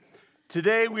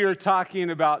Today we are talking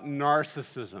about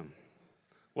narcissism.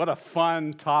 What a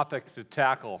fun topic to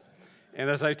tackle. And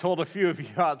as I told a few of you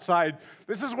outside,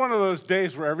 this is one of those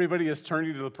days where everybody is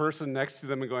turning to the person next to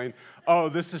them and going, oh,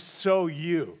 this is so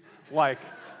you. Like,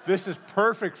 this is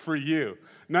perfect for you.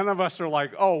 None of us are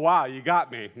like, oh, wow, you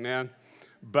got me, man.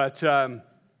 But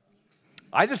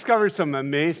I discovered some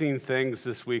amazing things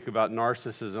this week about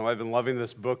narcissism. I've been loving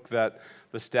this book that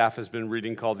the staff has been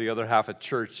reading called The Other Half of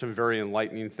Church, some very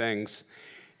enlightening things.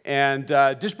 And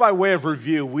just by way of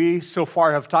review, we so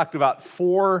far have talked about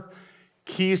 4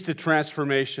 keys to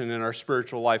transformation in our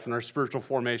spiritual life, in our spiritual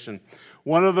formation.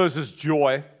 One of those is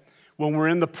joy. When we're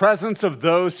in the presence of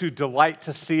those who delight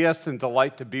to see us and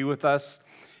delight to be with us,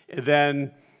 and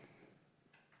then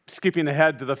skipping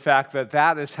ahead to the fact that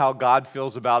that is how God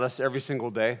feels about us every single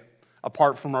day,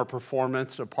 apart from our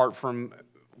performance, apart from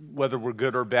whether we're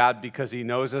good or bad, because He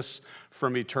knows us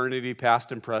from eternity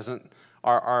past and present.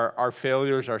 Our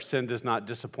failures, our sin does not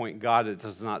disappoint God. It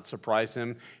does not surprise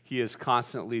Him. He is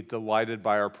constantly delighted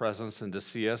by our presence and to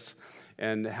see us,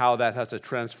 and how that has a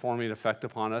transforming effect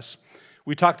upon us.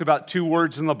 We talked about 2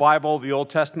 words in the Bible. The Old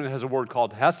Testament has a word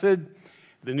called hesed.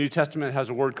 The New Testament has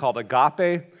a word called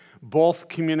agape. Both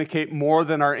communicate more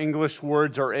than our English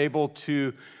words are able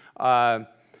to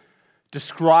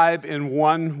describe in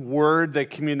one word. They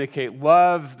communicate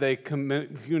love, they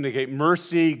communicate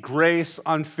mercy, grace,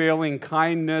 unfailing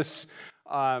kindness,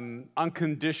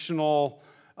 unconditional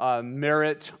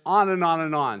merit, on and on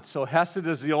and on. So Hesed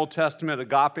is the Old Testament,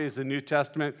 agape is the New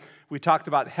Testament. We talked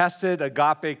about Hesed,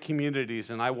 agape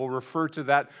communities, and I will refer to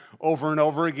that over and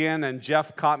over again. And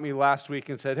Jeff caught me last week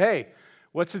and said, hey,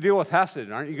 what's the deal with Hesed?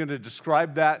 Aren't you going to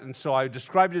describe that? And so I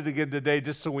described it again today,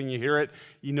 just so when you hear it,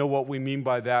 you know what we mean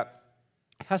by that.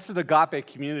 Hesed agape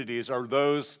communities are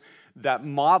those that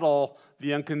model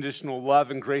the unconditional love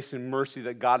and grace and mercy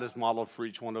that God has modeled for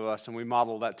each one of us, and we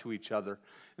model that to each other.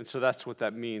 And so that's what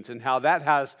that means, and how that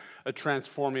has a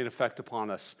transforming effect upon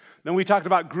us. Then we talked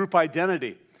about group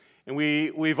identity, and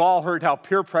we've all heard how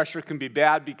peer pressure can be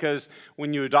bad, because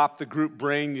when you adopt the group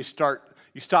brain, you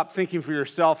stop thinking for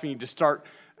yourself, and you just start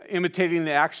imitating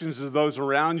the actions of those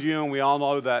around you, and we all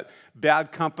know that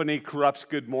bad company corrupts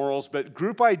good morals. But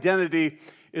group identity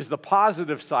is the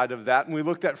positive side of that, and we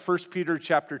looked at 1 Peter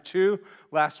chapter 2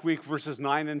 last week, verses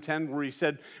 9 and 10, where he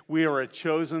said we are a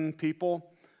chosen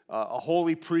people, a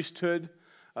holy priesthood,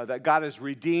 that God has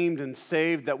redeemed and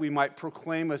saved, that we might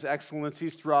proclaim His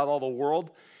excellencies throughout all the world.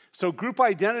 So group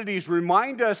identities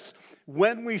remind us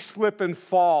when we slip and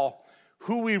fall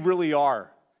who we really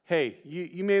are. Hey,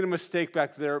 you made a mistake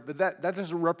back there, but that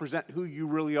doesn't represent who you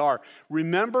really are.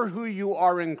 Remember who you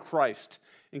are in Christ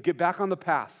and get back on the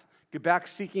path. Get back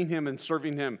seeking Him and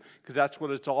serving Him, because that's what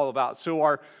it's all about. So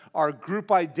our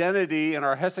group identity and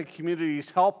our Hesed communities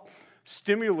help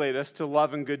stimulate us to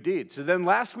love and good deeds. So then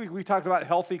last week we talked about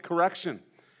healthy correction,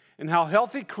 and how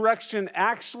healthy correction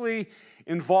actually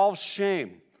involves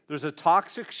shame. There's a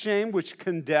toxic shame which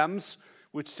condemns,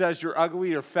 which says you're ugly,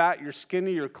 you're fat, you're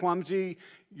skinny, you're clumsy,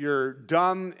 you're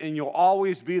dumb, and you'll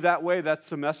always be that way. That's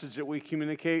the message that we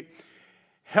communicate.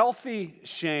 Healthy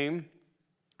shame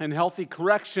and healthy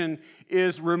correction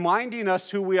is reminding us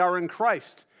who we are in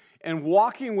Christ and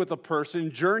walking with a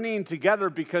person, journeying together,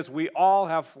 because we all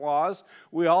have flaws,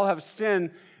 we all have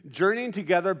sin, journeying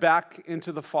together back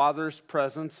into the Father's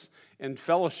presence and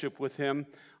fellowship with Him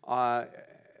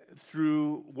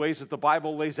through ways that the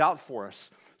Bible lays out for us.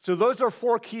 So those are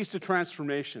 4 keys to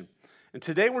transformation. And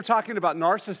today we're talking about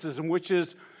narcissism, which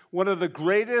is one of the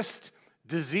greatest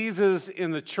diseases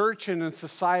in the church and in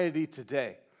society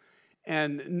today.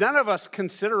 And none of us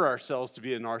consider ourselves to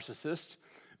be a narcissist,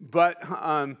 but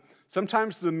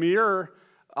sometimes the mirror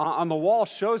on the wall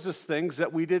shows us things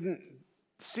that we didn't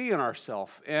see in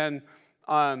ourselves. And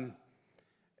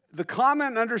the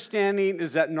common understanding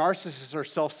is that narcissists are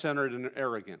self-centered and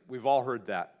arrogant. We've all heard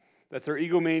that they're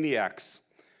egomaniacs.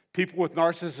 People with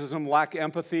narcissism lack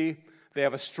empathy. They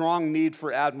have a strong need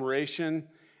for admiration,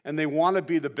 and they want to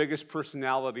be the biggest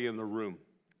personality in the room.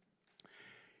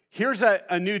 Here's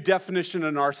a new definition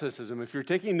of narcissism. If you're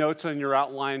taking notes on your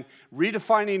outline,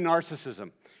 redefining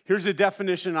narcissism. Here's a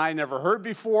definition I never heard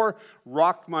before,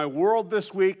 rocked my world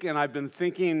this week, and I've been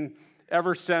thinking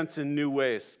ever since in new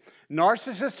ways.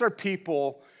 Narcissists are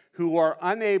people who are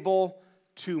unable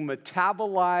to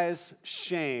metabolize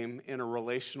shame in a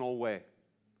relational way.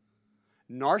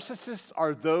 Narcissists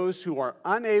are those who are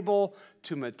unable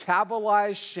to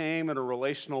metabolize shame in a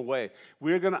relational way.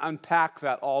 We're going to unpack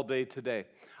that all day today.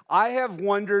 I have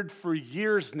wondered for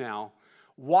years now,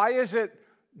 why is it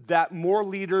that more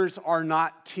leaders are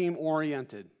not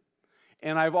team-oriented?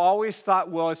 And I've always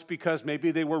thought, well, it's because maybe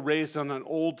they were raised on an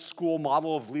old school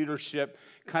model of leadership,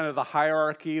 kind of the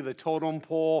hierarchy, the totem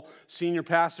pole, senior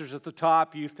pastors at the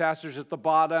top, youth pastors at the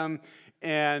bottom.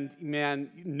 And man,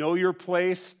 know your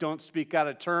place, don't speak out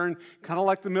of turn, kind of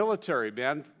like the military,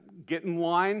 man. Get in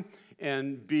line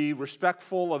and be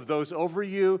respectful of those over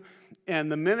you.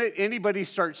 And the minute anybody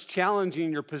starts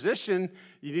challenging your position,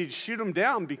 you need to shoot them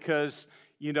down because,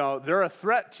 they're a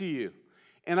threat to you.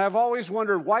 And I've always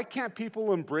wondered, why can't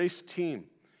people embrace team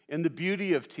and the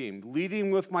beauty of team, leading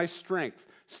with my strength,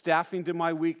 staffing to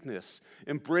my weakness,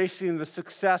 embracing the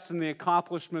success and the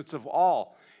accomplishments of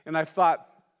all? And I thought,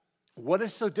 what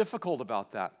is so difficult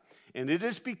about that? And it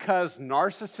is because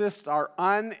narcissists are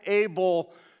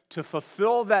unable to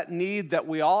fulfill that need that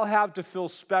we all have to feel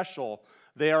special.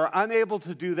 They are unable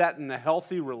to do that in a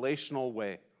healthy relational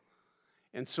way.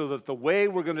 And so that the way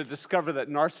we're going to discover that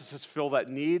narcissists fill that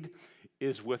need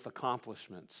is with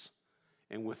accomplishments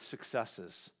and with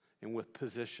successes and with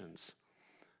positions.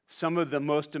 Some of the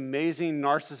most amazing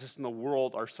narcissists in the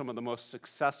world are some of the most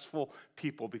successful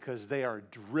people because they are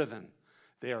driven.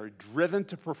 They are driven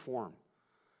to perform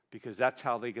because that's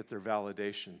how they get their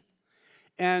validation.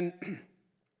 And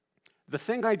the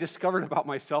thing I discovered about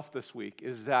myself this week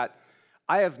is that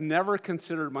I have never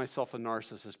considered myself a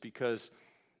narcissist because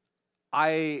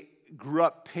I grew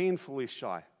up painfully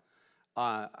shy.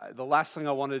 The last thing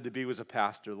I wanted to be was a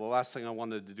pastor. The last thing I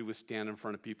wanted to do was stand in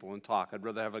front of people and talk. I'd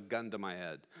rather have a gun to my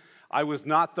head. I was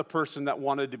not the person that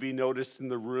wanted to be noticed in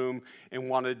the room and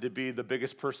wanted to be the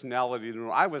biggest personality in the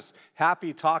room. I was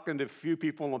happy talking to a few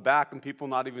people in the back and people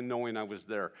not even knowing I was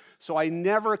there. So I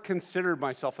never considered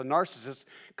myself a narcissist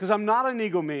because I'm not an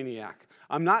egomaniac.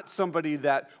 I'm not somebody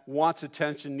that wants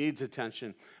attention, needs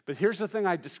attention. But here's the thing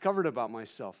I discovered about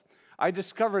myself. I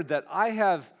discovered that I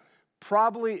have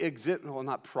definitely,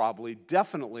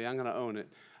 I'm going to own it,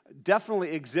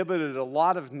 definitely exhibited a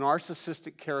lot of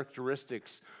narcissistic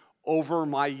characteristics over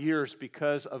my years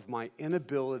because of my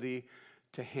inability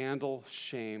to handle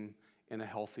shame in a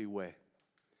healthy way.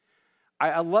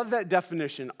 I love that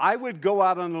definition. I would go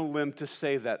out on a limb to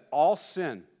say that all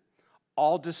sin,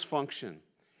 all dysfunction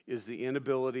is the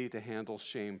inability to handle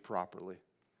shame properly.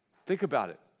 Think about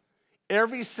it.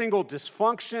 Every single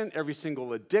dysfunction, every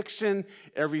single addiction,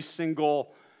 every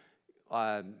single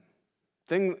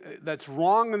thing that's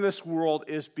wrong in this world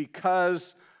is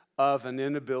because of an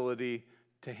inability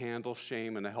to handle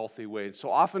shame in a healthy way. And so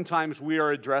oftentimes we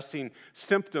are addressing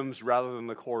symptoms rather than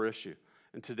the core issue.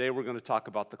 And today we're going to talk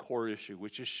about the core issue,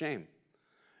 which is shame.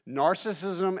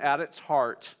 Narcissism at its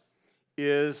heart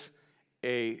is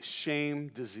a shame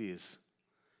disease.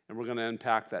 And we're going to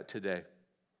unpack that today.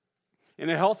 In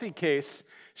a healthy case,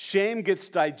 shame gets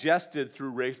digested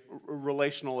through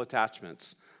relational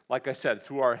attachments. Like I said,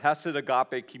 through our Hesed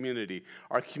Agape community.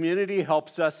 Our community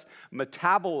helps us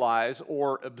metabolize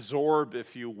or absorb,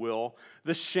 if you will,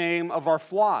 the shame of our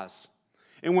flaws.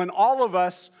 And when all of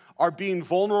us are being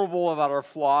vulnerable about our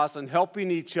flaws and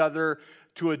helping each other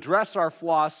to address our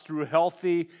flaws through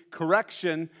healthy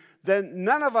correction, then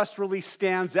none of us really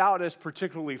stands out as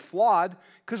particularly flawed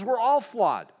because we're all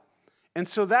flawed. And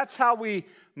so that's how we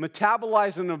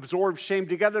metabolize and absorb shame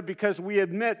together, because we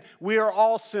admit we are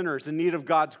all sinners in need of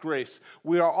God's grace.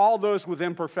 We are all those with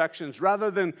imperfections.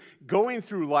 Rather than going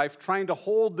through life trying to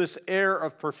hold this air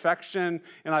of perfection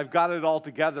and I've got it all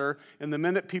together, and the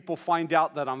minute people find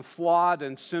out that I'm flawed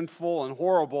and sinful and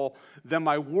horrible, then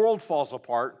my world falls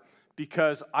apart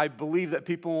because I believe that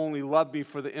people only love me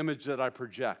for the image that I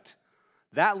project.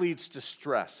 That leads to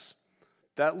stress.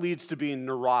 That leads to being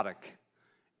neurotic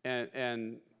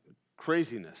and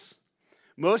craziness.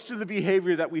 Most of the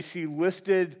behavior that we see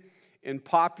listed in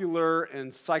popular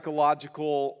and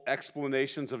psychological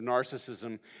explanations of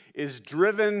narcissism is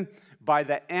driven by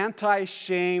the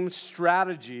anti-shame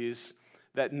strategies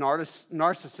that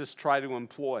narcissists try to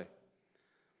employ.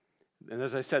 And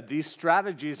as I said, these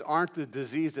strategies aren't the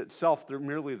disease itself, they're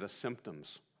merely the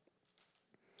symptoms.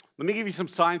 Let me give you some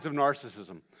signs of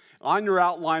narcissism. On your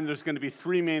outline, there's going to be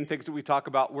three main things that we talk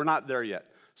about. We're not there yet.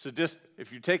 So just,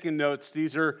 if you're taking notes,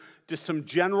 these are just some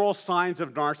general signs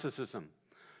of narcissism.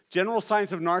 General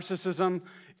signs of narcissism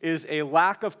is a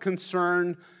lack of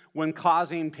concern when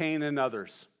causing pain in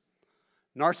others.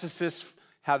 Narcissists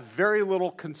have very little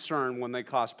concern when they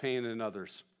cause pain in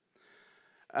others.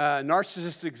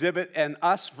 Narcissists exhibit an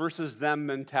us versus them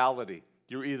mentality.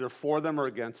 You're either for them or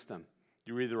against them.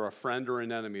 You're either a friend or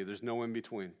an enemy. There's no in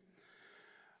between.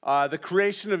 The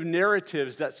creation of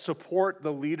narratives that support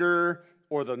the leader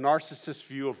or the narcissist's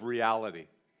view of reality.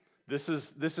 This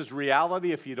is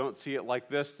reality. If you don't see it like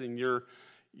this, then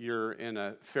you're in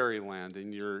a fairyland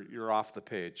and you're off the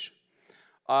page.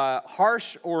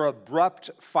 Harsh or abrupt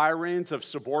firings of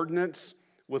subordinates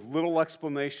with little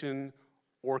explanation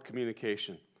or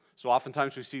communication. So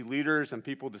oftentimes we see leaders and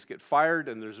people just get fired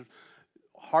and there's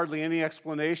hardly any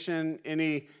explanation,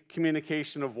 any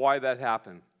communication of why that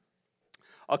happened.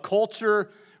 A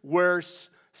culture where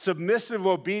submissive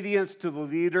obedience to the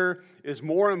leader is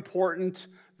more important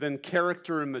than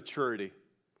character and maturity.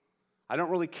 I don't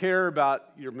really care about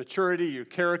your maturity, your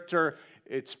character.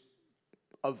 It's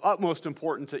of utmost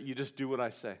importance that you just do what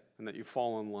I say and that you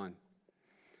fall in line.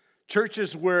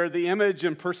 Churches where the image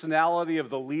and personality of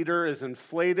the leader is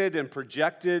inflated and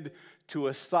projected to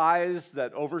a size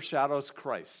that overshadows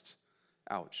Christ.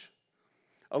 Ouch.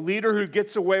 A leader who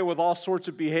gets away with all sorts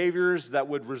of behaviors that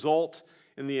would result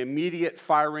in the immediate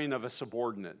firing of a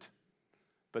subordinate.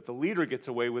 But the leader gets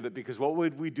away with it because what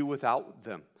would we do without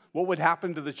them? What would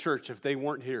happen to the church if they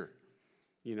weren't here?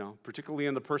 Particularly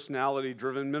in the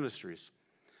personality-driven ministries.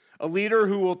 A leader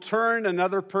who will turn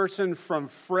another person from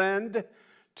friend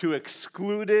to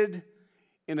excluded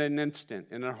in an instant,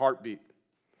 in a heartbeat.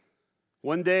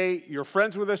 One day, you're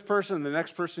friends with this person, the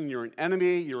next person, you're an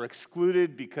enemy, you're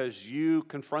excluded because you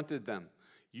confronted them.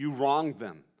 You wronged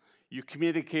them. You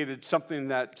communicated something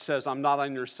that says, I'm not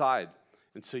on your side.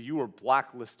 And so you were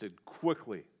blacklisted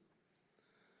quickly.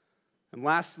 And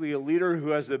lastly, a leader who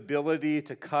has the ability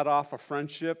to cut off a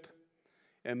friendship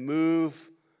and move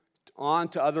on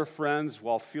to other friends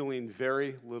while feeling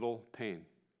very little pain.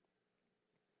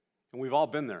 And we've all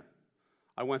been there.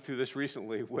 I went through this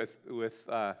recently with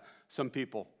some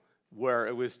people where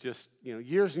it was just,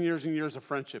 years and years and years of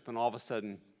friendship, and all of a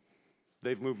sudden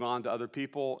they've moved on to other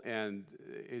people, and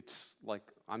it's like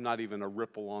I'm not even a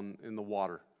ripple in the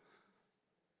water.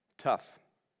 Tough.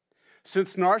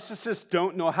 Since narcissists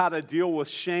don't know how to deal with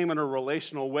shame in a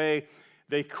relational way,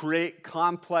 they create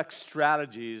complex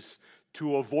strategies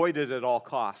to avoid it at all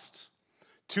costs.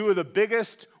 Two of the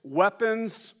biggest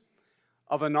weapons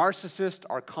of a narcissist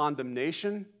are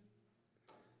condemnation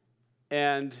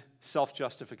and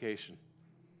self-justification.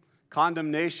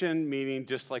 Condemnation meaning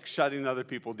just like shutting other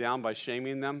people down by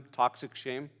shaming them, toxic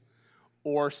shame,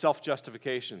 or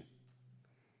self-justification.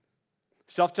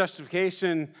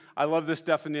 Self-justification, I love this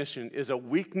definition, is a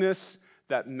weakness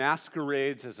that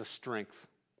masquerades as a strength.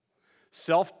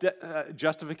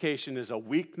 Self-justification is a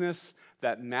weakness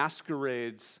that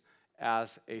masquerades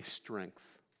as a strength.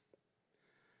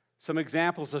 Some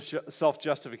examples of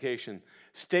self-justification.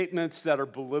 Statements that are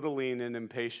belittling and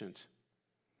impatient.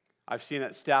 I've seen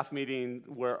at staff meeting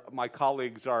where my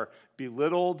colleagues are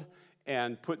belittled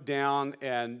and put down,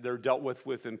 and they're dealt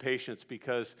with impatience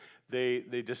because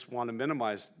they just want to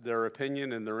minimize their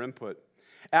opinion and their input.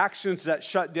 Actions that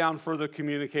shut down further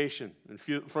communication and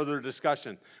further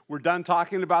discussion. We're done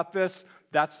talking about this.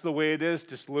 That's the way it is.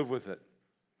 Just live with it.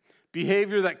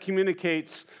 Behavior that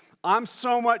communicates, I'm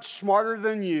so much smarter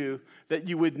than you that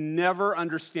you would never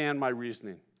understand my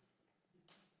reasoning.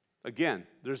 Again,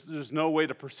 there's no way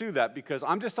to pursue that because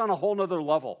I'm just on a whole nother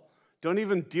level. Don't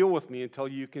even deal with me until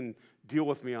you can deal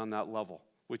with me on that level,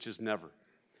 which is never.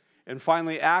 And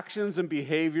finally, actions and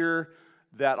behavior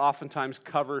that oftentimes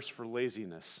covers for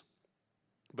laziness.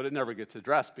 But it never gets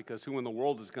addressed because who in the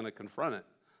world is going to confront it?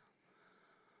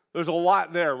 There's a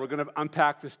lot there. We're going to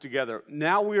unpack this together.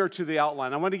 Now we are to the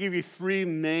outline. I want to give you three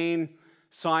main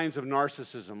signs of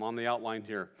narcissism on the outline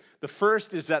here. The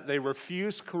first is that they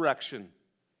refuse correction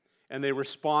and they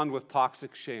respond with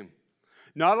toxic shame.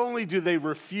 Not only do they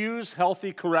refuse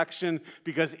healthy correction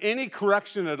because any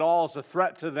correction at all is a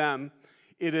threat to them,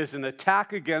 it is an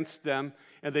attack against them,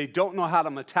 and they don't know how to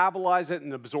metabolize it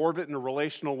and absorb it in a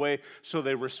relational way, so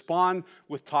they respond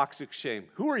with toxic shame.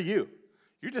 Who are you?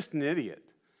 You're just an idiot.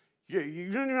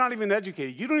 You're not even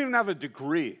educated. You don't even have a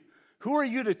degree. Who are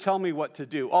you to tell me what to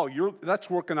do? Oh, that's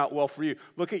working out well for you.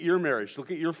 Look at your marriage.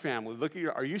 Look at your family.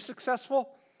 Are you successful?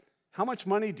 How much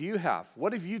money do you have?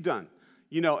 What have you done?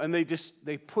 And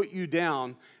they put you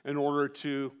down in order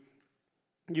to,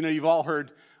 you've all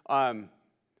heard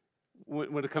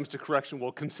when it comes to correction,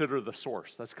 well, consider the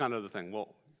source. That's kind of the thing.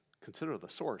 Well, consider the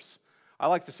source. I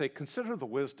like to say, consider the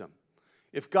wisdom.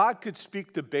 If God could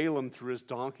speak to Balaam through his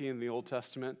donkey in the Old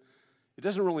Testament, it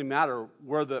doesn't really matter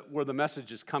where the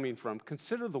message is coming from.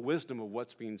 Consider the wisdom of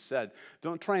what's being said.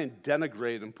 Don't try and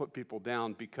denigrate and put people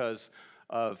down because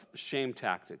of shame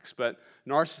tactics. But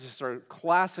narcissists are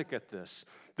classic at this.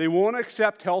 They won't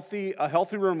accept a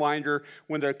healthy reminder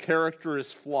when their character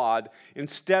is flawed.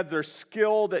 Instead, they're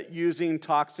skilled at using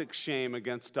toxic shame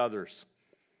against others.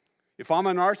 If I'm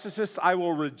a narcissist, I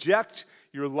will reject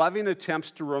your loving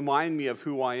attempts to remind me of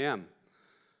who I am.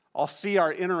 I'll see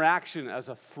our interaction as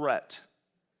a threat.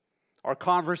 Our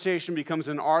conversation becomes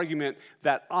an argument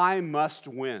that I must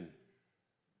win.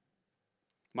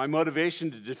 My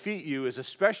motivation to defeat you is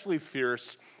especially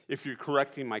fierce if you're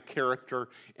correcting my character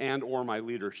and or my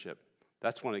leadership.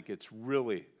 That's when it gets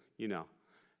really,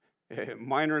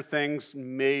 minor things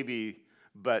maybe,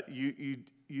 but you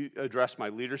address my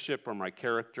leadership or my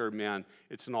character, man,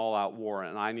 it's an all-out war,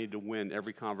 and I need to win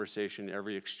every conversation,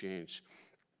 every exchange.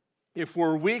 If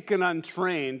we're weak and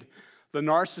untrained, the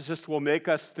narcissist will make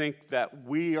us think that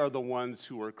we are the ones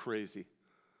who are crazy.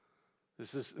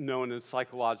 This is known in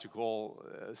psychological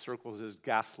circles as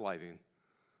gaslighting.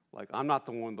 Like, I'm not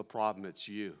the one with the problem, it's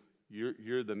you.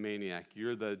 You're the maniac.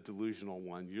 You're the delusional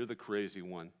one. You're the crazy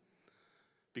one.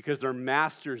 Because they're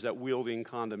masters at wielding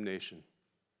condemnation.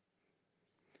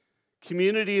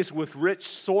 Communities with rich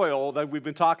soil, that we've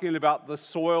been talking about the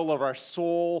soil of our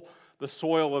soul, the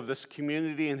soil of this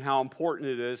community and how important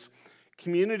it is.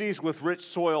 Communities with rich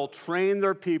soil train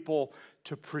their people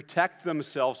to protect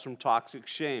themselves from toxic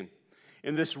shame.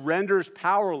 And this renders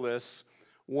powerless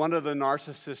one of the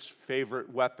narcissist's favorite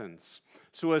weapons.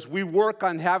 So as we work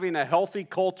on having a healthy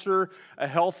culture, a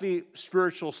healthy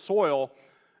spiritual soil,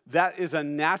 that is a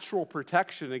natural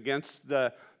protection against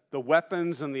the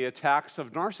weapons and the attacks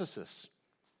of narcissists.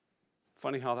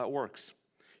 Funny how that works.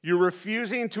 You're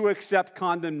refusing to accept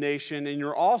condemnation, and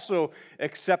you're also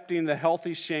accepting the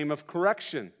healthy shame of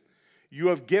correction. You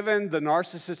have given the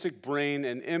narcissistic brain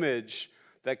an image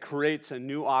that creates a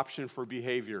new option for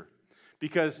behavior.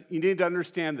 Because you need to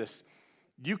understand this.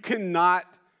 You cannot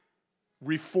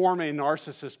reform a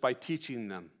narcissist by teaching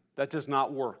them. That does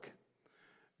not work.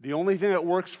 The only thing that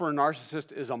works for a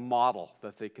narcissist is a model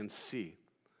that they can see,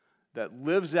 that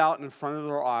lives out in front of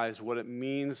their eyes what it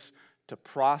means to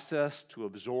process, to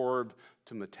absorb,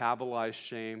 to metabolize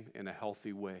shame in a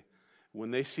healthy way.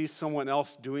 When they see someone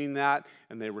else doing that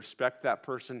and they respect that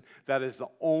person, that is the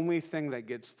only thing that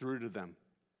gets through to them.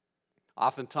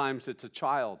 Oftentimes it's a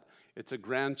child, it's a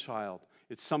grandchild,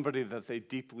 it's somebody that they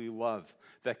deeply love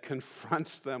that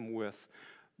confronts them with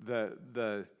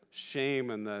the shame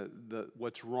and the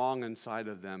what's wrong inside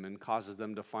of them and causes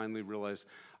them to finally realize,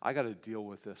 I got to deal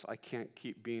with this. I can't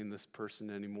keep being this person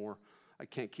anymore. I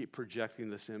can't keep projecting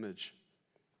this image.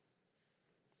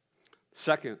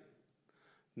 Second,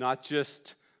 not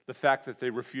just the fact that they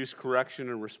refuse correction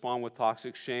and respond with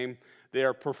toxic shame, they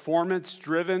are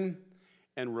performance-driven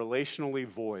and relationally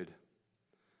void.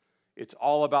 It's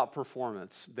all about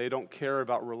performance. They don't care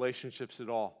about relationships at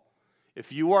all.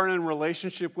 If you are in a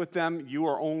relationship with them, you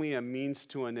are only a means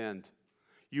to an end.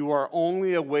 You are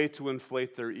only a way to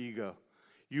inflate their ego.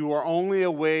 You are only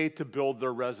a way to build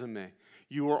their resume.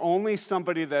 You are only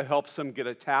somebody that helps them get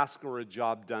a task or a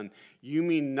job done. You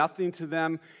mean nothing to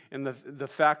them, and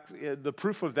the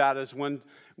proof of that is when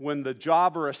the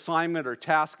job or assignment or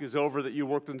task is over that you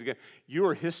worked on together, you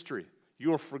are history.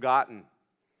 You are forgotten.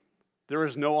 There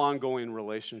is no ongoing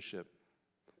relationship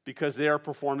because they are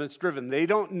performance-driven. They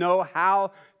don't know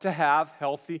how to have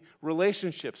healthy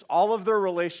relationships. All of their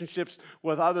relationships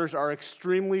with others are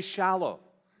extremely shallow,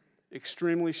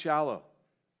 extremely shallow.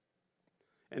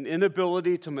 An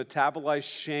inability to metabolize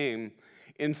shame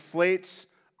inflates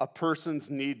a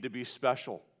person's need to be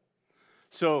special.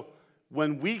 So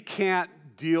when we can't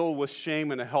deal with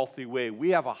shame in a healthy way, we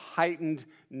have a heightened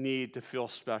need to feel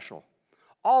special.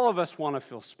 All of us want to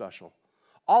feel special.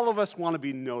 All of us want to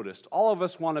be noticed. All of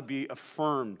us want to be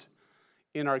affirmed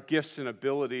in our gifts and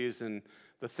abilities and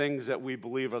the things that we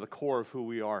believe are the core of who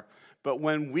we are. But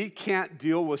when we can't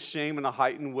deal with shame in a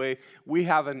heightened way, we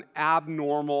have an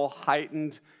abnormal,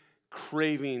 heightened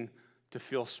craving to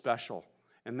feel special.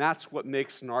 And that's what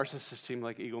makes narcissists seem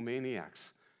like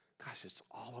egomaniacs. Gosh, it's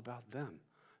all about them.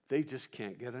 They just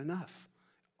can't get enough.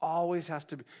 Always has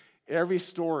to be. Every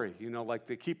story, like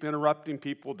they keep interrupting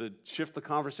people to shift the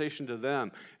conversation to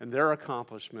them and their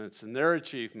accomplishments and their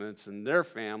achievements and their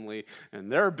family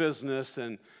and their business.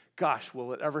 And gosh,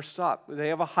 will it ever stop? They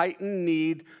have a heightened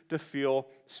need to feel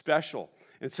special.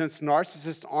 And since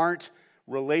narcissists aren't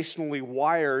relationally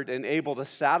wired and able to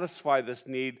satisfy this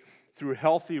need through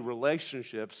healthy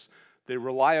relationships, they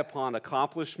rely upon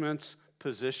accomplishments,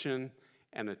 position,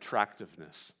 and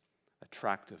attractiveness.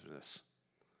 Attractiveness.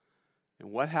 And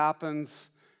what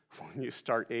happens when you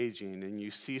start aging and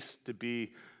you cease to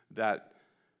be that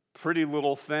pretty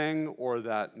little thing or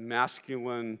that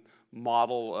masculine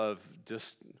model of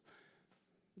just,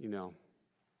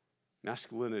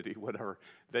 masculinity, whatever,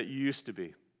 that you used to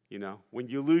be, When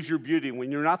you lose your beauty,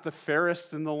 when you're not the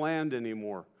fairest in the land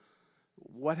anymore,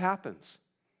 what happens?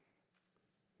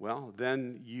 Well,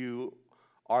 then you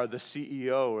are the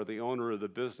CEO or the owner of the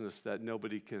business that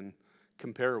nobody can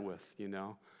compare with,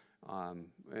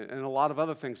 and a lot of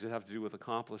other things that have to do with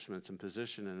accomplishments and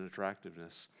position and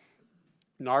attractiveness.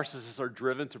 Narcissists are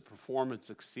driven to perform and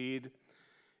succeed,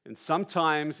 and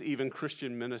sometimes even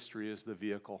Christian ministry is the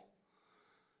vehicle.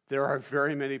 There are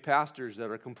very many pastors that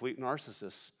are complete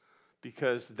narcissists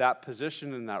because that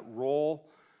position and that role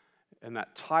and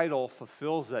that title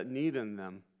fulfills that need in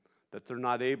them that they're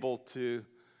not able to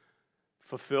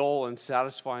fulfill and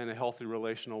satisfy in a healthy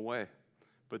relational way.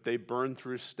 But they burn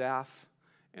through staff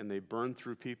and they burn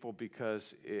through people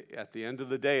because at the end of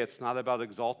the day, it's not about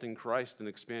exalting Christ and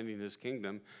expanding his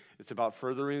kingdom. It's about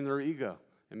furthering their ego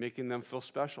and making them feel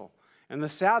special. And the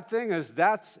sad thing is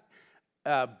that's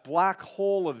a black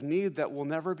hole of need that will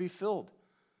never be filled,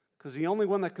 because the only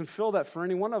one that can fill that for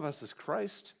any one of us is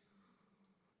Christ.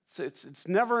 It's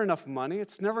never enough money.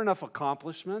 It's never enough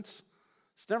accomplishments.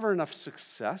 It's never enough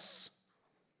success.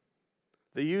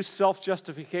 They use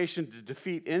self-justification to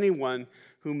defeat anyone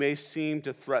who may seem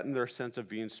to threaten their sense of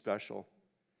being special.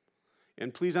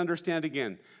 And please understand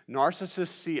again, narcissists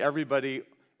see everybody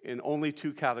in only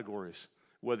two categories: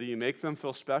 whether you make them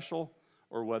feel special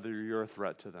or whether you're a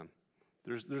threat to them.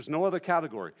 There's no other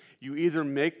category. You either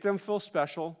make them feel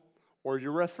special or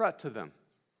you're a threat to them.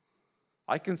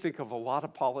 I can think of a lot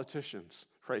of politicians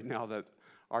right now that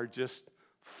are just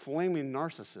flaming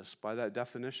narcissists by that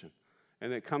definition,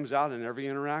 and it comes out in every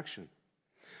interaction.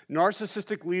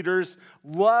 Narcissistic leaders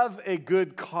love a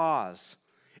good cause,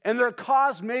 and their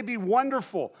cause may be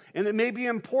wonderful and it may be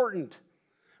important,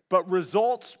 but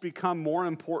results become more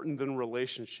important than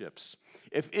relationships.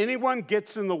 If anyone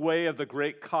gets in the way of the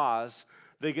great cause,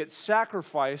 they get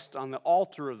sacrificed on the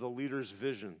altar of the leader's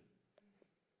vision.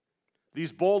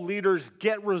 These bold leaders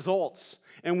get results,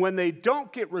 and when they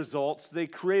don't get results, they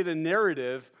create a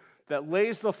narrative that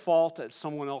lays the fault at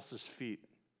someone else's feet.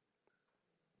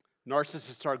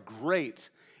 Narcissists are great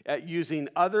at using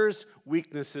others'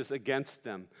 weaknesses against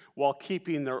them while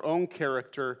keeping their own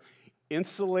character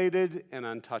insulated and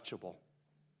untouchable.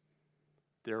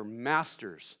 They're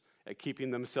masters at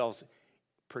keeping themselves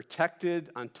protected,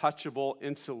 untouchable,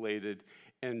 insulated,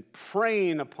 and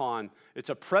preying upon, it's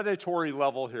a predatory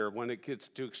level here when it gets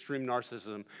to extreme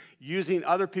narcissism, using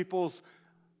other people's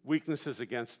weaknesses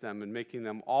against them and making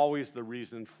them always the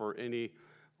reason for any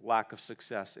lack of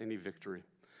success, any victory.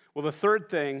 Well, the third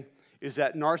thing is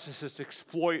that narcissists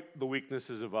exploit the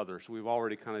weaknesses of others. We've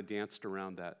already kind of danced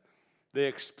around that. They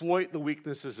exploit the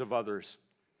weaknesses of others.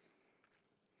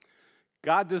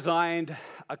 God designed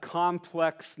a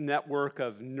complex network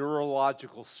of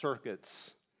neurological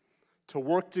circuits to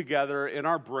work together in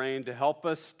our brain to help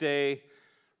us stay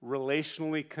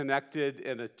relationally connected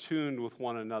and attuned with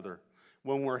one another.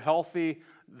 When we're healthy,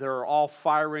 they're all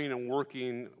firing and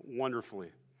working wonderfully.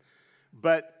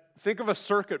 But think of a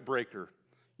circuit breaker.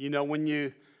 You know,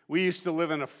 we used to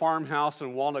live in a farmhouse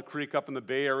in Walnut Creek up in the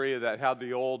Bay Area that had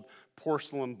the old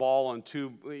porcelain ball and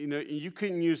tube. You know, you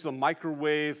couldn't use the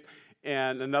microwave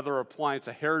and another appliance,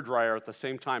 a hairdryer, at the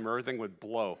same time, or everything would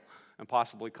blow and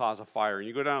possibly cause a fire. And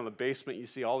you go down in the basement, you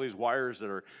see all these wires that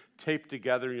are taped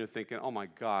together, and you're thinking, oh my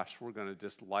gosh, we're going to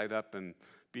just light up and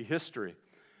be history.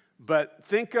 But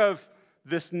think of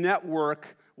this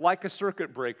network like a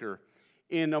circuit breaker.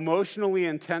 In emotionally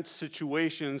intense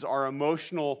situations, our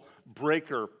emotional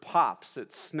breaker pops,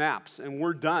 it snaps, and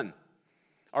we're done.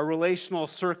 Our relational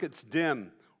circuits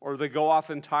dim, or they go off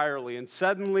entirely, and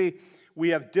suddenly we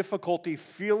have difficulty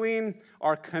feeling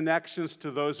our connections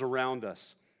to those around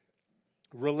us.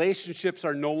 Relationships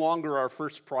are no longer our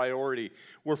first priority.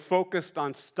 We're focused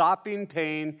on stopping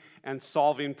pain and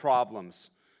solving problems.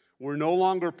 We're no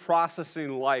longer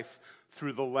processing life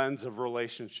through the lens of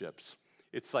relationships.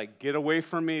 It's like, get away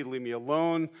from me, leave me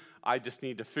alone. I just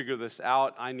need to figure this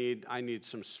out. I need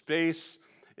some space,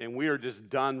 and we are just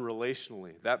done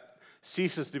relationally. That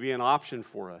ceases to be an option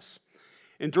for us.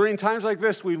 And during times like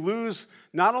this, we lose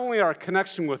not only our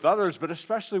connection with others, but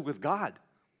especially with God.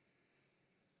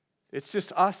 It's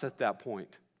just us at that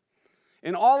point.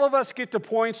 And all of us get to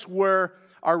points where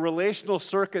our relational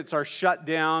circuits are shut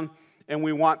down and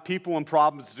we want people and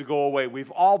problems to go away.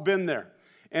 We've all been there.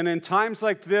 And in times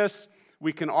like this,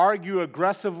 we can argue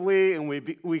aggressively and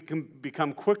we can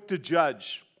become quick to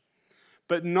judge.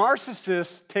 But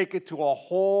narcissists take it to a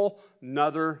whole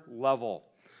nother level.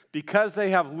 Because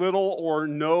they have little or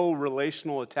no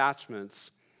relational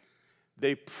attachments,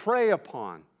 they prey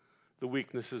upon the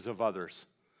weaknesses of others.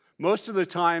 Most of the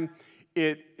time,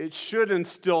 it should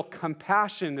instill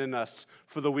compassion in us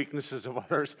for the weaknesses of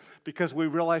others because we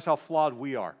realize how flawed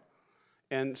we are.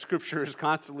 And Scripture is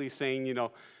constantly saying, you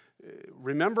know,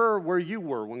 Remember where you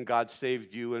were when God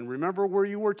saved you, and remember where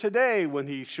you were today when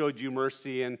he showed you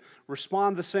mercy, and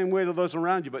respond the same way to those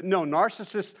around you. But no,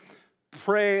 narcissists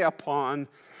prey upon,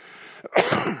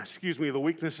 the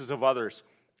weaknesses of others.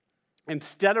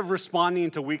 Instead of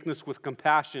responding to weakness with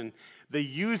compassion, they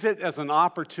use it as an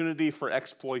opportunity for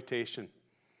exploitation.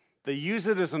 They use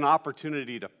it as an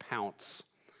opportunity to pounce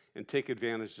and take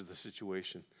advantage of the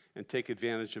situation and take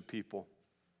advantage of people.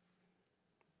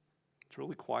 It's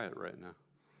really quiet right now.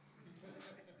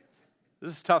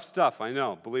 This is tough stuff, I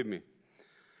know, believe me.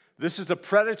 This is a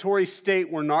predatory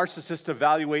state where narcissists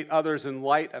evaluate others in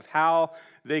light of how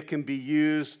they can be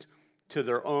used to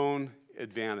their own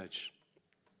advantage.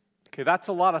 Okay, that's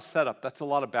a lot of setup. That's a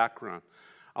lot of background.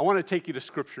 I want to take you to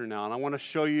Scripture now, and I want to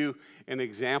show you an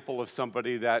example of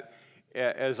somebody that,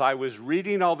 as I was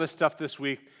reading all this stuff this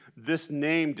week, this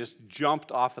name just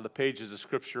jumped off of the pages of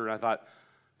Scripture, and I thought,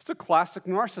 it's a classic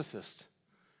narcissist,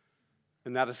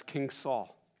 and that is King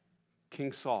Saul.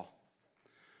 King Saul.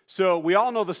 So we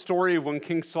all know the story of when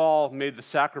King Saul made the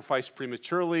sacrifice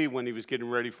prematurely when he was getting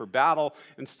ready for battle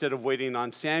instead of waiting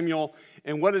on Samuel.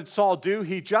 And what did Saul do?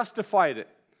 He justified it.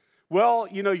 Well,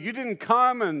 you didn't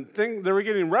come, and they were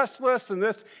getting restless and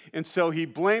this. And so he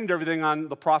blamed everything on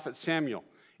the prophet Samuel,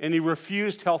 and he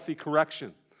refused healthy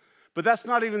correction. But that's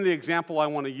not even the example I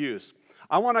want to use.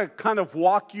 I want to kind of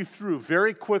walk you through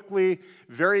very quickly,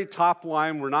 very top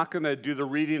line. We're not going to do the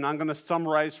reading. I'm going to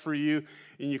summarize for you,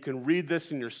 and you can read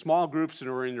this in your small groups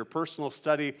or in your personal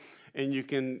study, and you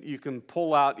can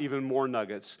pull out even more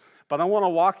nuggets. But I want to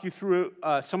walk you through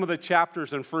some of the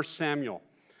chapters in 1 Samuel.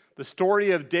 The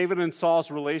story of David and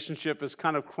Saul's relationship is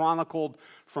kind of chronicled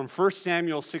from 1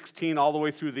 Samuel 16 all the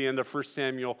way through the end of 1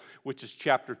 Samuel, which is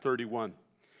chapter 31.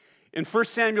 In 1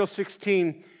 Samuel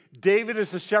 16, David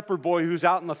is a shepherd boy who's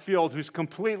out in the field, who's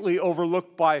completely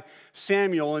overlooked by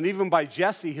Samuel and even by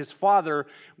Jesse, his father,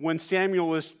 when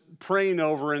Samuel is praying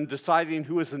over and deciding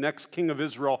who is the next king of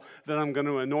Israel that I'm going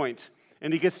to anoint.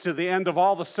 And he gets to the end of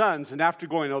all the sons, and after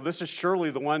going, this is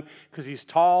surely the one, because he's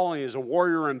tall and he's a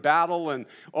warrior in battle, and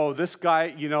this guy,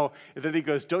 and then he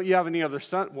goes, don't you have any other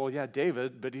son? Well, yeah,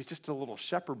 David, but he's just a little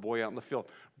shepherd boy out in the field.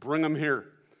 Bring him here.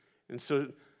 And so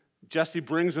Jesse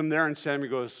brings him there, and Samuel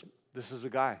goes, this is a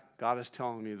guy. God is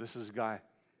telling me this is a guy.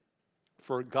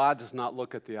 For God does not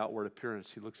look at the outward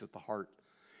appearance. He looks at the heart.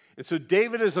 And so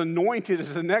David is anointed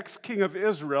as the next king of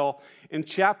Israel in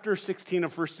chapter 16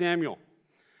 of 1 Samuel.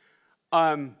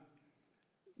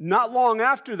 Not long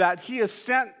after that, he is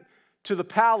sent to the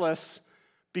palace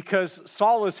because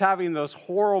Saul is having those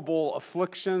horrible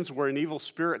afflictions where an evil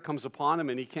spirit comes upon him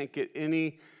and he can't get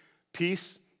any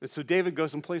peace. And so David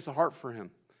goes and plays the harp for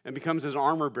him and becomes his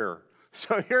armor bearer.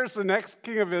 So here's the next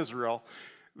king of Israel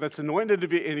that's anointed to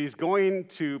be, and he's going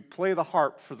to play the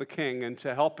harp for the king and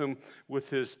to help him with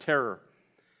his terror.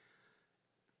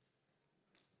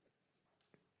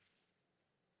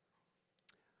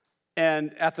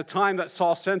 And at the time that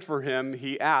Saul sent for him,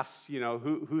 he asks,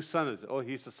 whose son is it? Oh,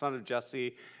 he's the son of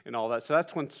Jesse and all that. So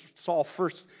that's when Saul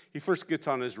first gets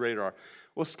on his radar.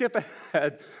 We'll skip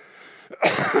ahead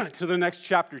to the next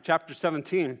chapter, chapter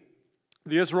 17.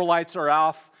 The Israelites are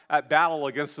off at battle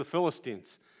against the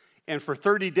Philistines. And for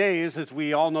 30 days, as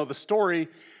we all know the story,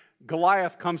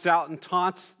 Goliath comes out and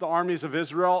taunts the armies of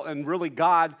Israel and really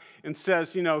God and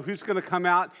says, who's going to come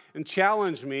out and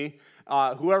challenge me?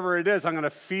 Whoever it is, I'm going to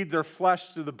feed their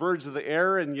flesh to the birds of the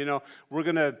air, and, we're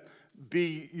going to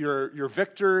be your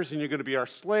victors, and you're going to be our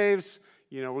slaves.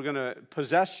 We're going to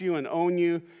possess you and own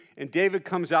you. And David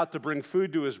comes out to bring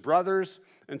food to his brothers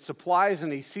and supplies,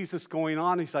 and he sees this going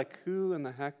on. He's like, who in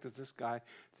the heck does this guy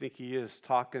think he is,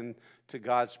 talking to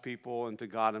God's people and to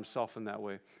God himself in that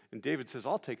way? And David says,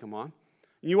 I'll take him on.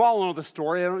 And you all know the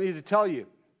story. I don't need to tell you.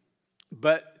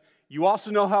 But you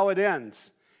also know how it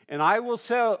ends. And I will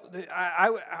say,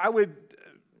 I would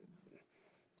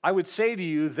say to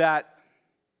you that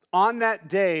on that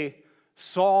day,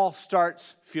 Saul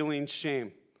starts feeling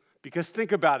shame. Because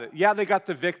think about it. Yeah, they got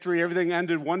the victory. Everything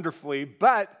ended wonderfully.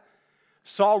 But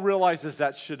Saul realizes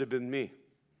that should have been me.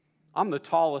 I'm the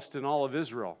tallest in all of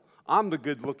Israel. I'm the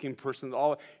good-looking person.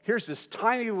 Here's this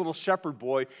tiny little shepherd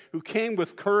boy who came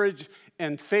with courage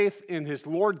and faith in his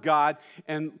Lord God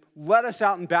and led us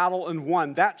out in battle and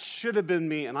won. That should have been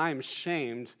me, and I am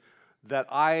ashamed that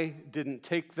I didn't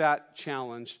take that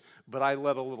challenge, but I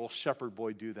let a little shepherd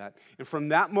boy do that. And from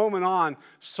that moment on,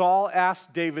 Saul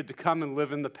asked David to come and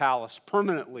live in the palace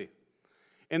permanently.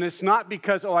 And it's not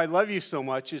because, I love you so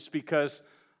much. It's because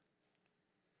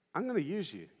I'm going to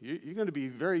use you. You're going to be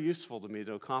very useful to me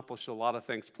to accomplish a lot of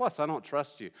things. Plus, I don't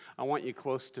trust you. I want you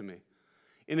close to me.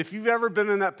 And if you've ever been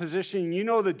in that position, you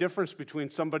know the difference between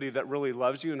somebody that really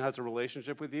loves you and has a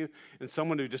relationship with you and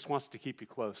someone who just wants to keep you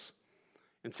close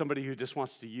and somebody who just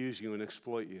wants to use you and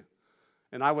exploit you.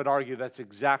 And I would argue that's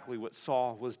exactly what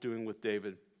Saul was doing with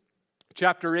David.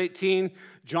 Chapter 18,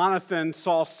 Jonathan,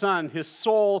 Saul's son, his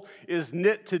soul is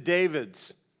knit to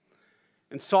David's.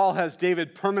 And Saul has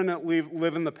David permanently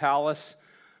live in the palace.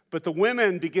 But the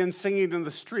women begin singing in the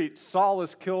streets. Saul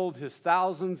has killed his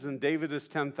thousands and David his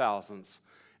 10,000s.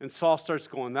 And Saul starts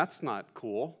going, that's not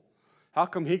cool. How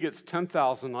come he gets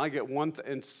 10,000 and I get one?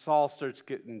 And Saul starts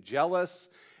getting jealous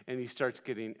and he starts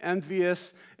getting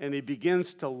envious and he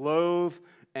begins to loathe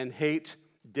and hate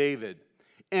David.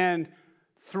 And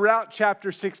throughout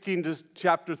chapter 16 to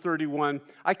chapter 31,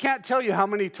 I can't tell you how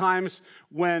many times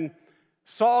when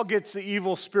Saul gets the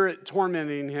evil spirit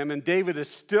tormenting him, and David is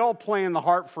still playing the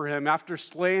harp for him after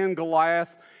slaying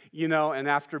Goliath, and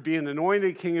after being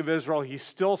anointed king of Israel, he's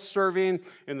still serving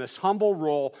in this humble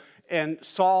role, and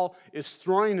Saul is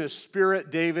throwing his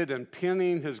spirit David and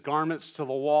pinning his garments to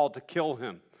the wall to kill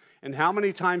him. And how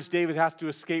many times David has to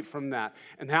escape from that?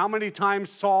 And how many times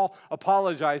Saul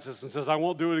apologizes and says, I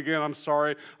won't do it again, I'm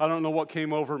sorry, I don't know what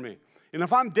came over me. And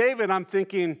if I'm David, I'm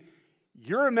thinking,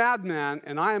 you're a madman,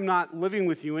 and I am not living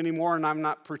with you anymore, and I'm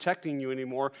not protecting you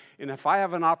anymore. And if I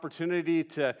have an opportunity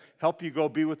to help you go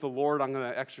be with the Lord, I'm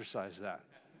going to exercise that.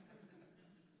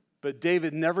 But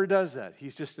David never does that.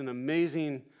 He's just an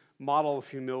amazing model of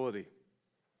humility.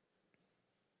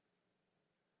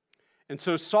 And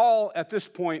so Saul, at this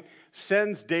point,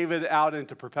 sends David out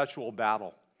into perpetual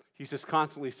battle. He's just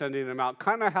constantly sending him out,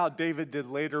 kind of how David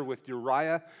did later with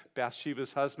Uriah,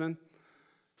 Bathsheba's husband.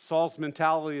 Saul's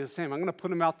mentality is the same. I'm going to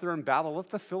put him out there in battle. Let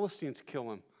the Philistines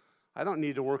kill him. I don't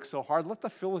need to work so hard. Let the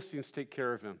Philistines take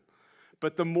care of him.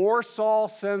 But the more Saul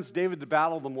sends David to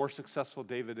battle, the more successful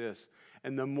David is.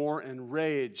 And the more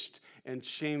enraged and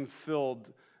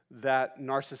shame-filled that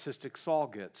narcissistic Saul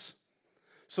gets.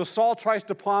 So Saul tries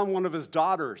to pawn one of his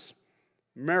daughters,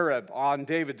 Merab, on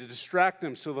David to distract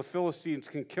him so the Philistines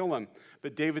can kill him.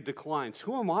 But David declines.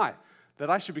 Who am I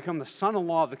that I should become the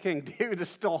son-in-law of the king? David is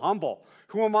still humble.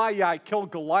 Who am I? Yeah, I killed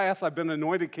Goliath. I've been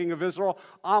anointed king of Israel.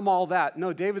 I'm all that.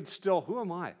 No, David's still, who am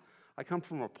I? I come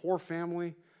from a poor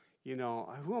family.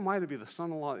 Who am I to be the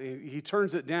son-in-law? He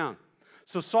turns it down.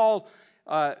 So Saul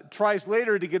tries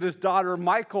later to get his daughter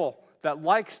Michal, that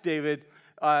likes David,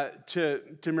 to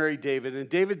marry David. And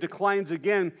David declines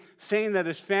again, saying that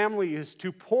his family is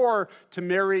too poor to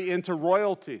marry into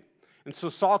royalty. And so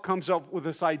Saul comes up with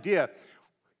this idea.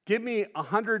 Give me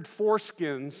 100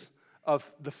 foreskins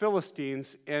of the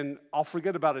Philistines, and I'll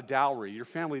forget about a dowry. Your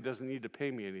family doesn't need to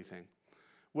pay me anything.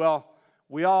 Well,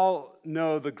 we all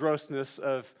know the grossness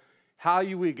of how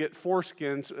you would get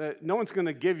foreskins. No one's going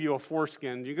to give you a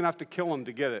foreskin. You're going to have to kill them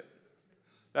to get it.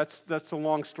 That's the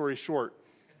long story short.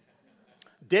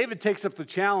 David takes up the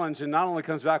challenge and not only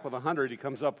comes back with 100, he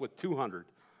comes up with 200.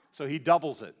 So he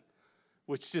doubles it,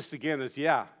 which just again is,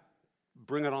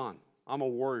 bring it on. I'm a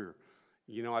warrior.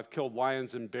 I've killed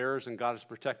lions and bears, and God has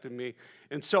protected me.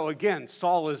 And so, again,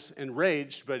 Saul is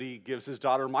enraged, but he gives his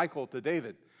daughter Michal to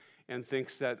David and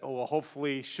thinks that,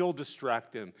 hopefully she'll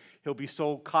distract him. He'll be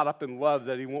so caught up in love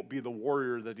that he won't be the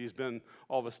warrior that he's been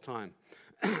all this time.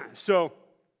 So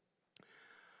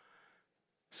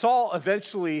Saul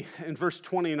eventually, in verse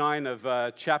 29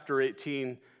 of chapter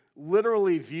 18,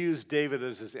 literally views David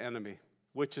as his enemy,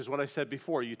 which is what I said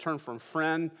before. You turn from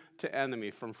friend to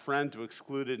enemy, from friend to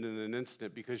excluded in an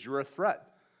instant because you're a threat.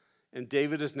 And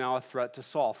David is now a threat to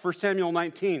Saul. 1 Samuel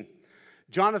 19,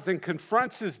 Jonathan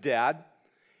confronts his dad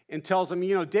and tells him,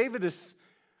 David has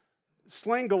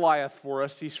slain Goliath for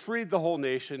us. He's freed the whole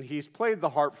nation. He's played the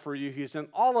harp for you. He's done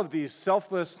all of these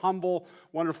selfless, humble,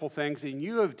 wonderful things, and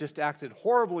you have just acted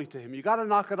horribly to him. You got to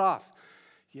knock it off.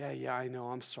 Yeah, I know.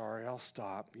 I'm sorry. I'll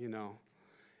stop,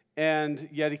 And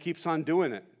yet he keeps on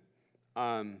doing it.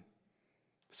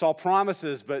 Saul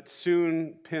promises, but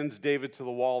soon pins David to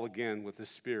the wall again with his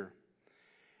spear.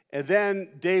 And then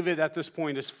David at this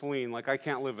point is fleeing. I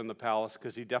can't live in the palace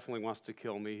because he definitely wants to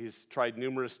kill me. He's tried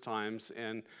numerous times,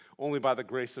 and only by the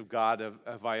grace of God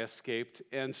have I escaped.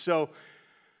 And so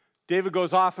David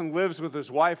goes off and lives with his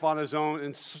wife on his own,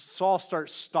 and Saul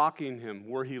starts stalking him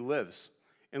where he lives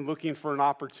and looking for an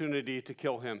opportunity to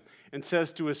kill him, and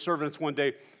says to his servants one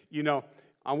day,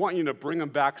 I want you to bring him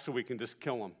back so we can just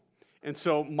kill him. And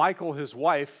so Michal, his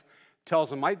wife,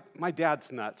 tells him, my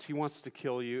dad's nuts. He wants to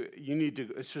kill you. You need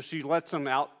to. So she lets him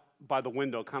out by the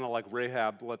window, kind of like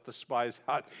Rahab let the spies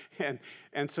out.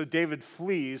 And so David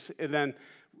flees, and then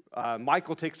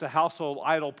Michal takes a household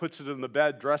idol, puts it in the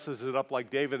bed, dresses it up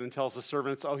like David, and tells the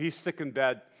servants, he's sick in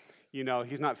bed.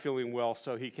 he's not feeling well,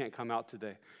 so he can't come out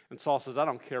today. And Saul says, I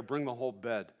don't care. Bring the whole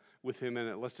bed with him in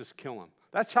it. Let's just kill him.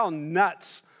 That's how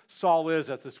nuts Saul is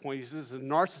at this point. He's a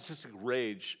narcissistic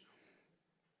rage.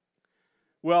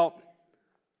 Well,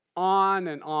 on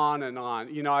and on and on.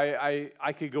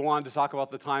 I could go on to talk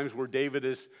about the times where David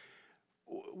is.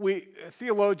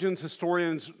 Theologians,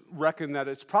 historians reckon that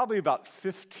it's probably about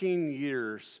 15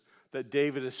 years that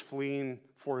David is fleeing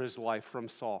for his life from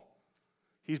Saul.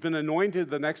 He's been anointed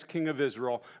the next king of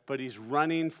Israel, but he's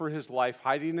running for his life,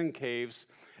 hiding in caves,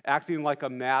 acting like a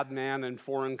madman in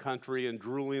foreign country and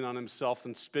drooling on himself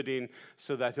and spitting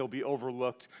so that he'll be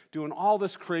overlooked, doing all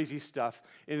this crazy stuff.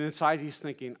 And inside he's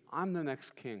thinking, I'm the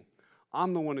next king.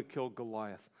 I'm the one who killed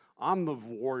Goliath. I'm the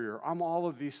warrior. I'm all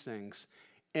of these things.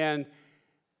 And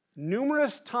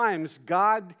numerous times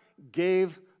God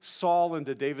gave Saul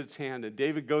into David's hand, and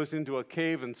David goes into a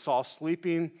cave and Saul's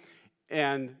sleeping,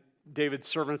 and David's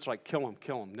servants are like, kill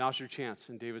him, now's your chance.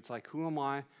 And David's like, who am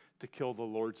I to kill the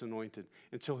Lord's anointed?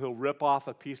 And so he'll rip off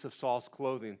a piece of Saul's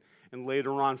clothing and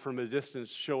later on from a distance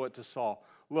show it to Saul.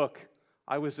 Look,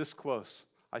 I was this close.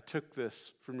 I took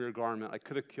this from your garment. I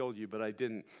could have killed you, but I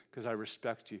didn't because I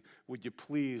respect you. Would you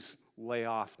please lay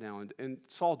off now? And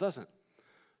Saul doesn't.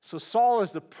 So Saul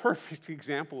is the perfect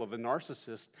example of a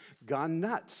narcissist gone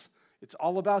nuts. It's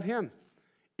all about him.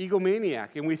 Egomaniac.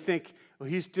 And we think, well,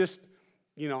 he's just,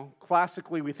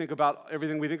 classically we think about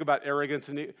everything. We think about arrogance.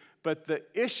 But the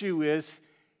issue is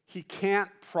he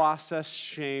can't process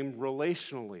shame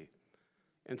relationally.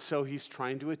 And so he's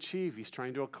trying to achieve. He's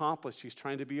trying to accomplish. He's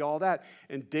trying to be all that.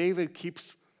 And David keeps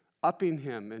upping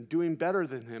him and doing better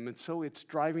than him. And so it's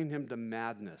driving him to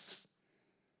madness.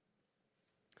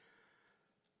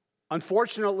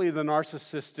 Unfortunately, the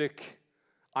narcissistic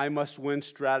I must win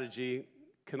strategy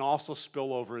can also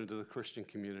spill over into the Christian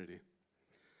community,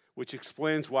 which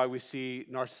explains why we see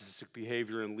narcissistic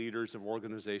behavior in leaders of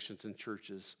organizations and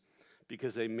churches,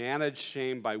 because they manage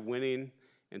shame by winning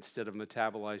instead of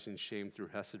metabolizing shame through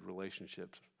Hesed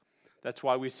relationships. That's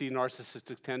why we see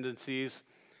narcissistic tendencies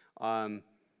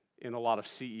in a lot of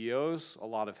CEOs, a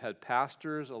lot of head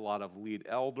pastors, a lot of lead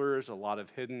elders, a lot of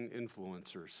hidden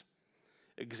influencers.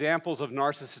 Examples of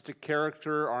narcissistic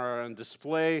character are on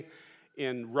display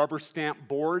in rubber stamp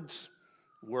boards,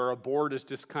 where a board is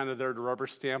just kind of there to rubber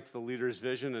stamp the leader's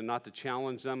vision and not to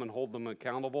challenge them and hold them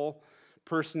accountable.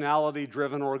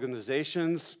 Personality-driven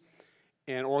organizations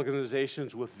and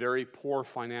organizations with very poor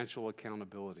financial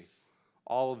accountability.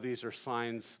 All of these are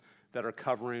signs that are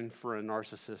covering for a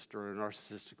narcissist or a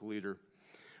narcissistic leader.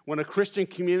 When a Christian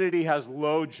community has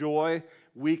low joy,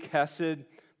 weak Hesed,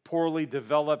 poorly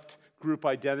developed group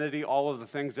identity, all of the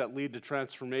things that lead to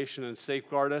transformation and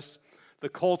safeguard us, the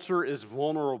culture is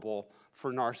vulnerable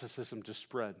for narcissism to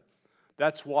spread.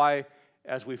 That's why,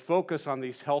 as we focus on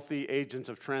these healthy agents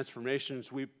of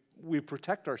transformations, we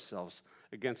protect ourselves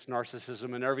against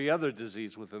narcissism and every other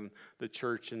disease within the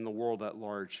church and the world at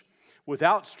large.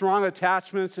 Without strong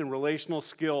attachments and relational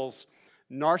skills,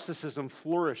 narcissism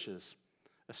flourishes,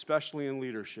 especially in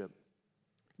leadership.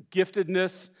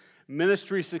 Giftedness,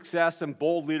 ministry success, and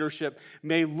bold leadership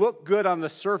may look good on the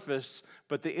surface,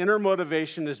 but the inner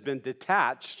motivation has been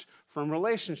detached from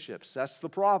relationships. That's the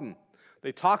problem.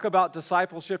 They talk about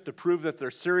discipleship to prove that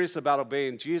they're serious about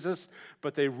obeying Jesus,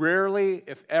 but they rarely,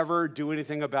 if ever, do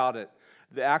anything about it.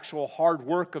 The actual hard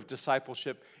work of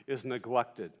discipleship is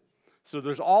neglected. So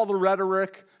there's all the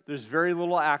rhetoric, there's very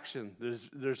little action.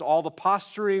 There's all the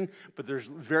posturing, but there's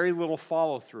very little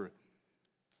follow-through.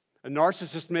 A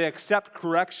narcissist may accept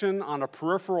correction on a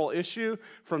peripheral issue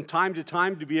from time to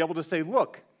time to be able to say,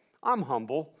 look, I'm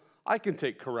humble, I can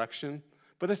take correction,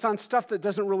 but it's on stuff that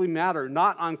doesn't really matter,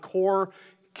 not on core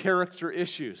character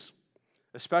issues,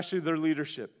 especially their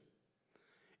leadership.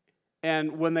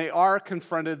 And when they are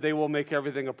confronted, they will make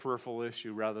everything a peripheral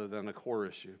issue rather than a core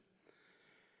issue.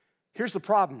 Here's the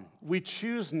problem. We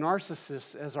choose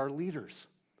narcissists as our leaders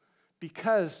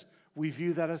because we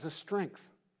view that as a strength.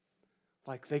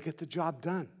 Like, they get the job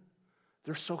done.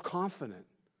 They're so confident.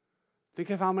 Think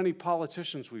of how many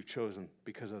politicians we've chosen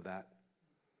because of that.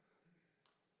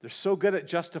 They're so good at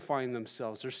justifying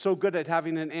themselves. They're so good at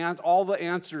having all the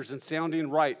answers and sounding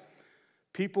right.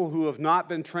 People who have not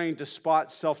been trained to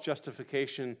spot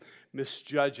self-justification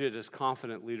misjudge it as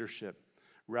confident leadership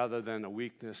rather than a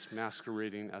weakness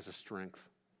masquerading as a strength.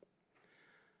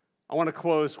 I want to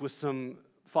close with some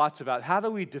thoughts about how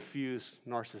do we diffuse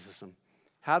narcissism?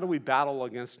 How do we battle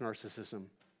against narcissism?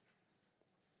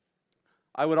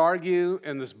 I would argue,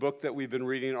 and this book that we've been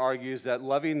reading argues, that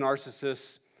loving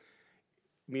narcissists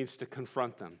means to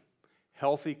confront them.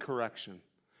 Healthy correction.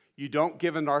 You don't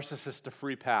give a narcissist a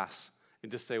free pass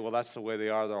and just say, well, that's the way they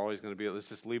are. They're always going to be. Let's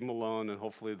just leave them alone, and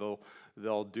hopefully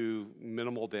they'll do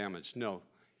minimal damage. No.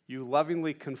 You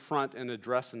lovingly confront and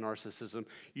address a narcissism.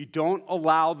 You don't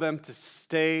allow them to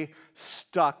stay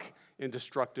stuck in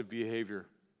destructive behavior.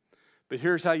 But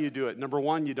here's how you do it. Number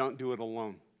one, you don't do it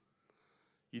alone.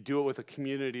 You do it with a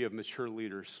community of mature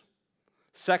leaders.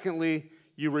 Secondly,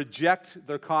 you reject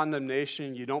their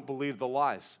condemnation. You don't believe the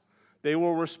lies. They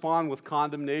will respond with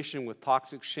condemnation, with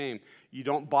toxic shame. You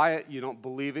don't buy it, you don't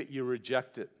believe it, you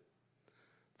reject it.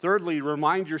 Thirdly,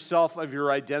 remind yourself of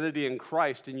your identity in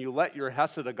Christ, and you let your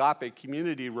Hesed Agape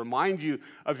community remind you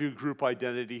of your group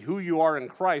identity, who you are in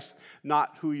Christ,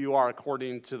 not who you are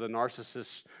according to the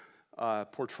narcissist's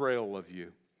portrayal of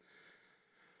you.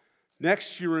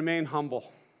 Next, you remain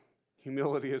humble.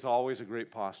 Humility is always a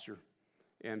great posture,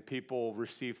 and people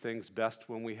receive things best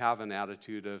when we have an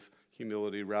attitude of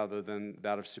humility rather than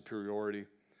that of superiority.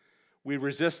 We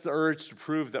resist the urge to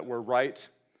prove that we're right,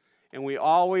 and we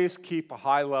always keep a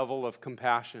high level of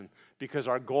compassion, because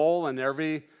our goal in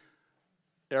every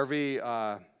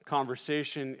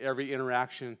conversation, every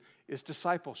interaction is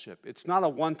discipleship. It's not a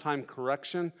one-time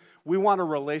correction. We want a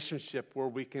relationship where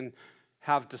we can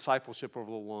have discipleship over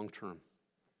the long term.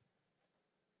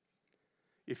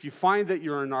 If you find that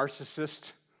you're a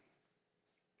narcissist,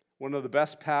 one of the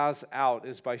best paths out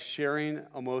is by sharing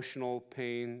emotional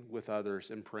pain with others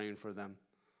and praying for them.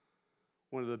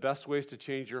 One of the best ways to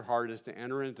change your heart is to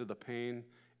enter into the pain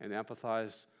and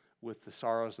empathize with the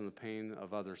sorrows and the pain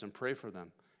of others and pray for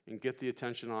them and get the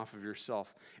attention off of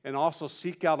yourself. And also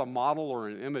seek out a model or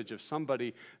an image of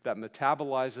somebody that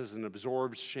metabolizes and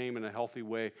absorbs shame in a healthy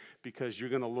way, because you're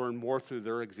going to learn more through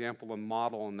their example and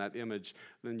model and that image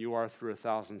than you are through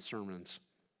 1,000 sermons.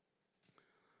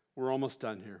 We're almost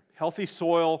done here. Healthy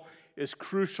soil is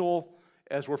crucial,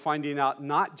 as we're finding out,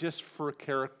 not just for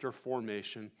character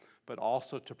formation, but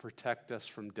also to protect us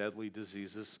from deadly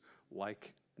diseases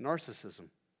like narcissism.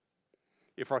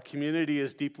 If our community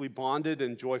is deeply bonded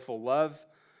in joyful love,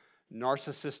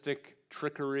 narcissistic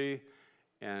trickery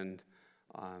and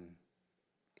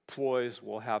ploys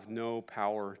will have no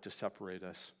power to separate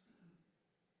us.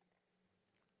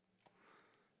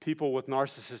 People with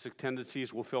narcissistic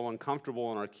tendencies will feel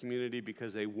uncomfortable in our community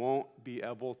because they won't be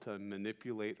able to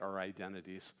manipulate our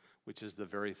identities, which is the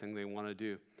very thing they want to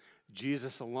do.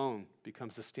 Jesus alone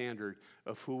becomes the standard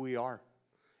of who we are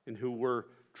and who we're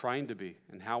trying to be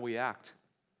and how we act.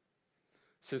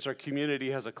 Since our community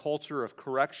has a culture of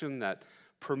correction that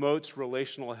promotes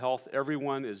relational health,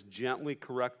 everyone is gently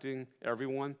correcting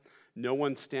everyone. No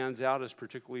one stands out as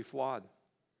particularly flawed.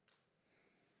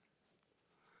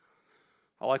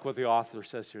 I like what the author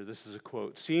says here. This is a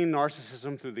quote. Seeing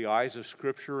narcissism through the eyes of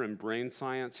Scripture and brain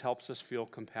science helps us feel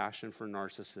compassion for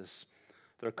narcissists.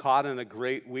 They're caught in a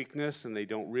great weakness and they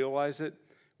don't realize it.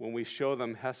 When we show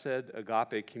them Hesed,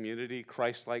 Agape community,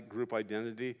 Christ-like group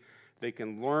identity, they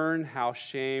can learn how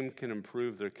shame can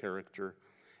improve their character.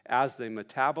 As they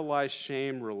metabolize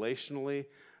shame relationally,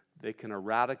 they can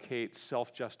eradicate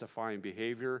self-justifying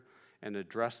behavior and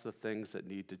address the things that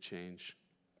need to change.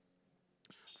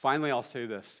 Finally, I'll say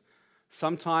this.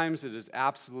 Sometimes it is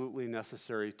absolutely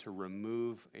necessary to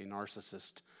remove a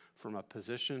narcissist from a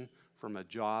position, from a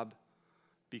job,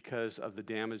 because of the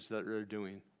damage that they're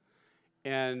doing.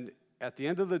 And at the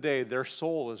end of the day, their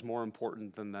soul is more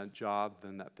important than that job,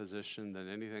 than that position, than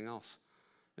anything else.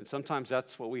 And sometimes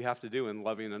that's what we have to do in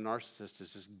loving a narcissist,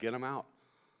 is just get them out.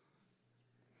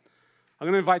 I'm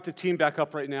going to invite the team back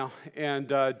up right now. And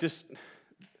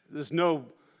there's no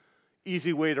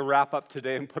easy way to wrap up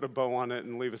today and put a bow on it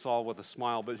and leave us all with a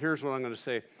smile. But here's what I'm going to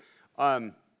say.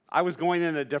 I was going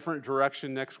in a different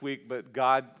direction next week, but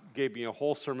God gave me a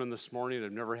whole sermon this morning.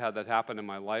 I've never had that happen in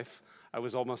my life. I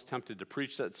was almost tempted to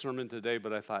preach that sermon today,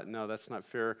 but I thought, no, that's not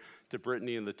fair to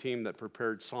Brittany and the team that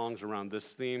prepared songs around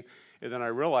this theme. And then I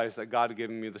realized that God had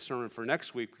given me the sermon for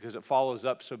next week because it follows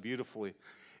up so beautifully.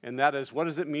 And that is, what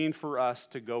does it mean for us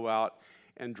to go out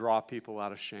and draw people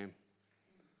out of shame?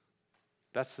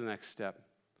 That's the next step.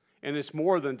 And it's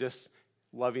more than just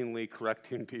lovingly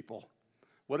correcting people.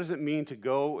 What does it mean to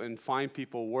go and find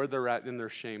people where they're at in their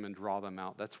shame and draw them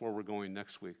out? That's where we're going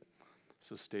next week.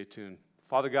 So stay tuned.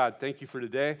 Father God, thank you for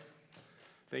today.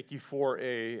 Thank you for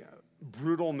a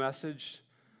brutal message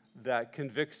that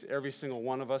convicts every single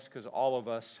one of us, because all of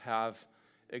us have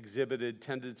exhibited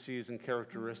tendencies and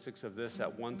characteristics of this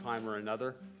at one time or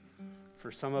another.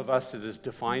 For some of us, it has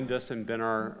defined us and been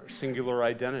our singular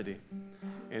identity.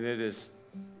 And it is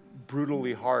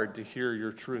brutally hard to hear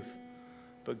your truth.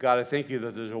 But God, I thank you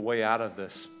that there's a way out of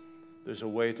this. There's a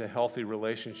way to healthy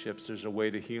relationships. There's a way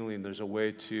to healing. There's a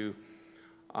way to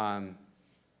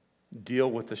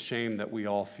deal with the shame that we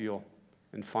all feel.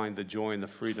 and find the joy and the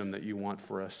freedom that you want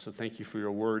for us. So thank you for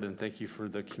your word, and thank you for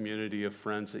the community of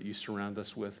friends that you surround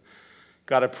us with.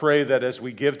 God, I pray that as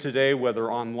we give today,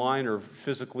 whether online or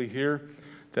physically here,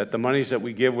 that the monies that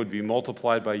we give would be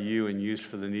multiplied by you and used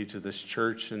for the needs of this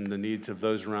church and the needs of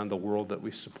those around the world that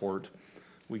we support.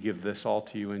 We give this all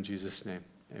to you in Jesus' name.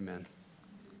 Amen.